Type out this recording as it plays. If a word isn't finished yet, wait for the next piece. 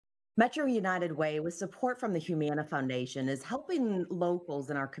Metro United Way, with support from the Humana Foundation, is helping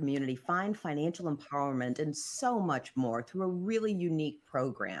locals in our community find financial empowerment and so much more through a really unique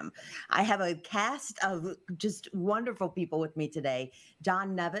program. I have a cast of just wonderful people with me today.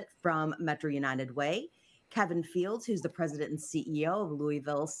 John Nevitt from Metro United Way, Kevin Fields, who's the president and CEO of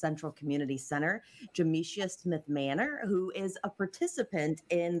Louisville Central Community Center, Jamesia Smith Manor, who is a participant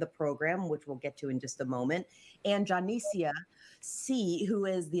in the program, which we'll get to in just a moment, and Janicia C, who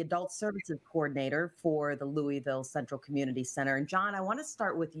is the Adult Services Coordinator for the Louisville Central Community Center. And John, I want to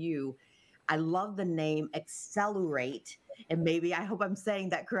start with you. I love the name Accelerate, and maybe I hope I'm saying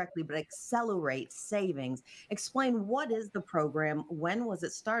that correctly, but Accelerate Savings. Explain, what is the program? When was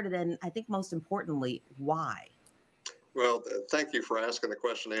it started? And I think most importantly, why? Well, thank you for asking the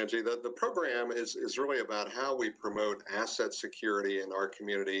question, Angie. The program is really about how we promote asset security in our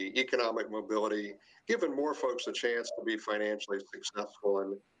community, economic mobility, giving more folks a chance to be financially successful.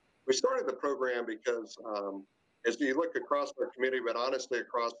 And we started the program because as you look across our community, but honestly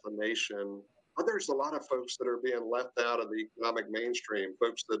across the nation, there's a lot of folks that are being left out of the economic mainstream,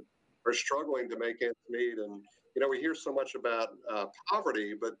 folks that are struggling to make ends meet. And, we hear so much about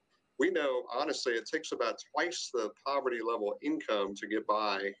poverty, but we know, honestly, it takes about twice the poverty level income to get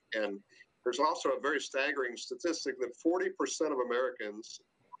by. And there's also a very staggering statistic that 40% of Americans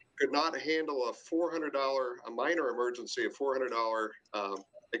could not handle a minor emergency, a $400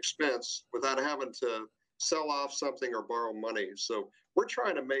 expense without having to sell off something or borrow money. So we're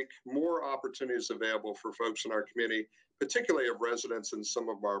trying to make more opportunities available for folks in our community, particularly of residents in some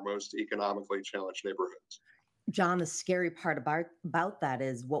of our most economically challenged neighborhoods. John, the scary part about that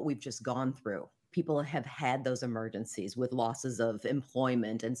is what we've just gone through. People have had those emergencies with losses of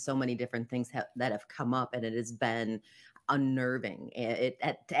employment and so many different things that have come up, and it has been unnerving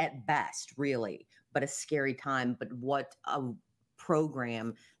at best, really, but a scary time. But what a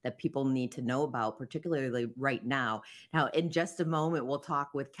program that people need to know about, particularly right now. Now, in just a moment, we'll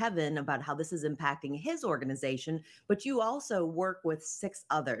talk with Kevin about how this is impacting his organization, but you also work with 6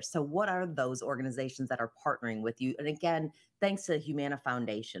 others. So what are those organizations that are partnering with you? And again, thanks to Humana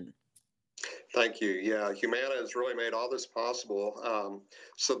Foundation. Thank you. Yeah, Humana has really made all this possible.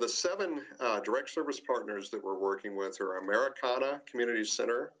 So the 7 direct service partners that we're working with are Americana Community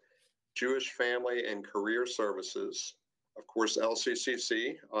Center, Jewish Family and Career Services, of course,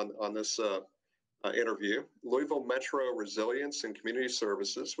 LCCC on this interview, Louisville Metro Resilience and Community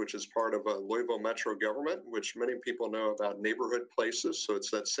Services, which is part of Louisville Metro government, which many people know about Neighborhood Places. So it's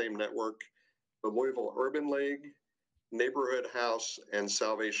that same network, the Louisville Urban League, Neighborhood House, and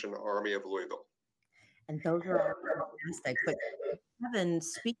Salvation Army of Louisville. And those are all fantastic. But Kevin,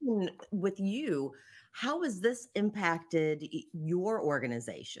 speaking with you, how has this impacted your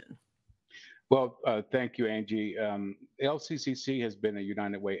organization? Well, thank you, Angie. LCCC has been a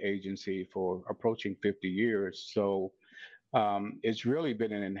United Way agency for approaching 50 years. So it's really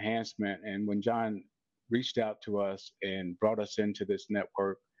been an enhancement. And when John reached out to us and brought us into this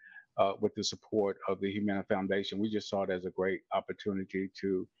network with the support of the Humana Foundation, we just saw it as a great opportunity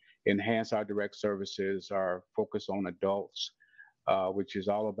to enhance our direct services, our focus on adults, which is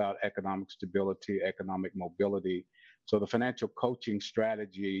all about economic stability, economic mobility. So the financial coaching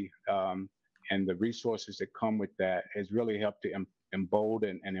strategy and the resources that come with that has really helped to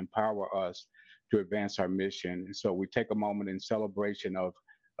embolden and empower us to advance our mission. And so we take a moment in celebration of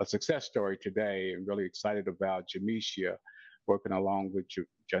a success story today, and really excited about Jamesia working along with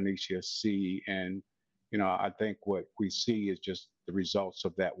Janicia C. And, I think what we see is just the results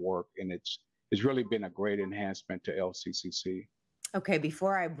of that work. And it's really been a great enhancement to LCCC. Okay,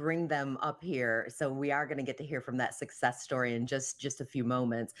 before I bring them up here, so we are going to get to hear from that success story in just a few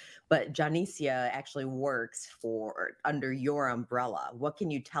moments. But Janicia actually works under your umbrella. What can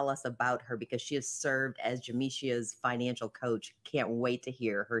you tell us about her? Because she has served as Jamicia's financial coach. Can't wait to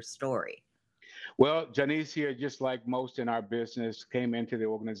hear her story. Well, Janicia, just like most in our business, came into the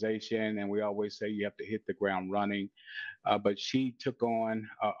organization, and we always say you have to hit the ground running. But she took on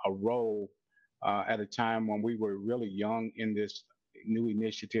a role at a time when we were really young in this new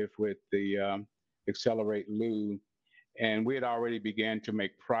initiative with the Accelerate Lou, and we had already began to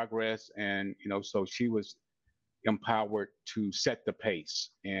make progress. And so she was empowered to set the pace.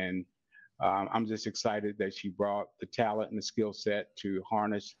 And I'm just excited that she brought the talent and the skill set to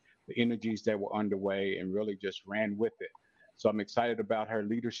harness the energies that were underway and really just ran with it. So I'm excited about her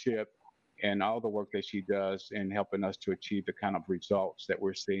leadership and all the work that she does in helping us to achieve the kind of results that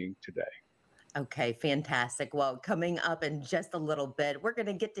we're seeing today. Okay, fantastic. Well, coming up in just a little bit, we're going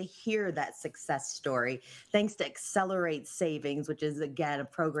to get to hear that success story thanks to Accelerate Savings, which is again a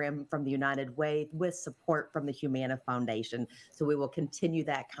program from the United Way with support from the Humana Foundation. So we will continue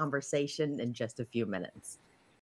that conversation in just a few minutes.